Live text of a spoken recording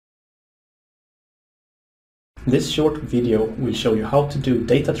This short video will show you how to do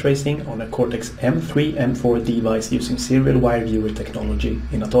data tracing on a Cortex-M3-M4 device using serial wire viewer technology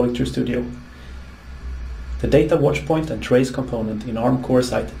in Atomic TrueSTUDIO. The data watchpoint and trace component in ARM core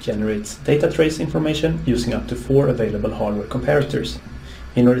site generates data trace information using up to 4 available hardware comparators.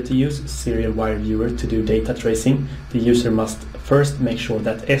 In order to use serial wire viewer to do data tracing, the user must first make sure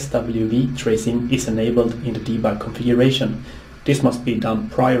that SWV tracing is enabled in the debug configuration. This must be done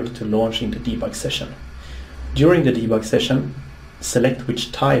prior to launching the debug session. During the debug session, select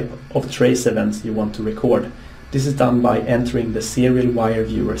which type of trace events you want to record. This is done by entering the serial wire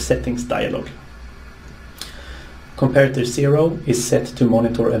viewer settings dialog. Comparator 0 is set to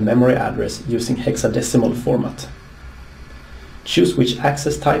monitor a memory address using hexadecimal format. Choose which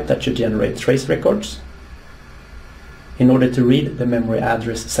access type that should generate trace records. In order to read the memory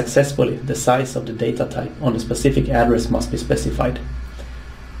address successfully, the size of the data type on the specific address must be specified.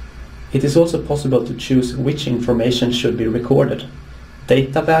 It is also possible to choose which information should be recorded: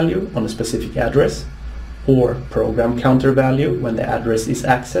 data value on a specific address, or program counter value when the address is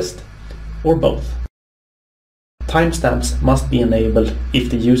accessed, or both. Timestamps must be enabled if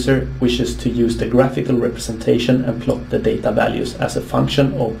the user wishes to use the graphical representation and plot the data values as a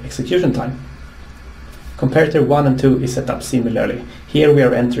function of execution time. Comparator 1 and 2 is set up similarly. Here we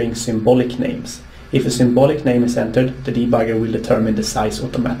are entering symbolic names. If a symbolic name is entered, the debugger will determine the size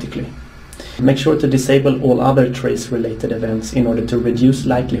automatically. Make sure to disable all other trace-related events in order to reduce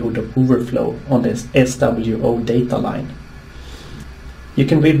likelihood of overflow on the SWO data line. You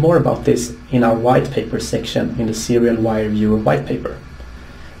can read more about this in our white paper section in the Serial Wire Viewer white paper.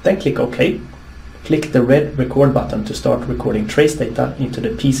 Then click OK. Click the red record button to start recording trace data into the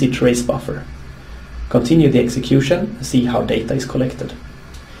PC trace buffer. Continue the execution and see how data is collected.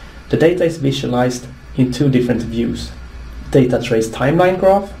 The data is visualized in 2 different views: data trace timeline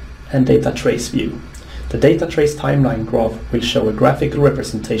graph and data trace view. The data trace timeline graph will show a graphical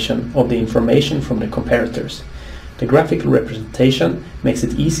representation of the information from the comparators. The graphical representation makes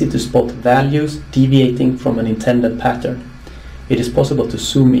it easy to spot values deviating from an intended pattern. It is possible to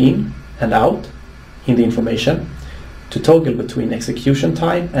zoom in and out in the information, to toggle between execution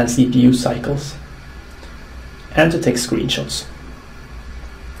time and CPU cycles, and to take screenshots.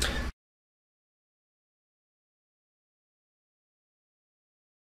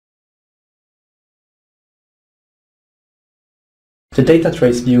 The data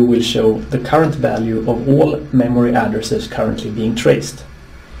trace view will show the current value of all memory addresses currently being traced.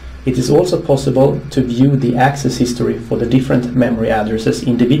 It is also possible to view the access history for the different memory addresses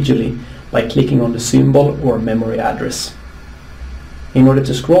individually by clicking on the symbol or memory address. In order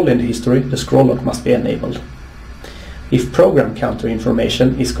to scroll in the history, the scroll lock must be enabled. If program counter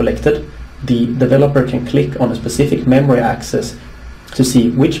information is collected, the developer can click on a specific memory access to see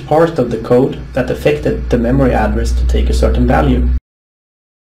which part of the code that affected the memory address to take a certain value.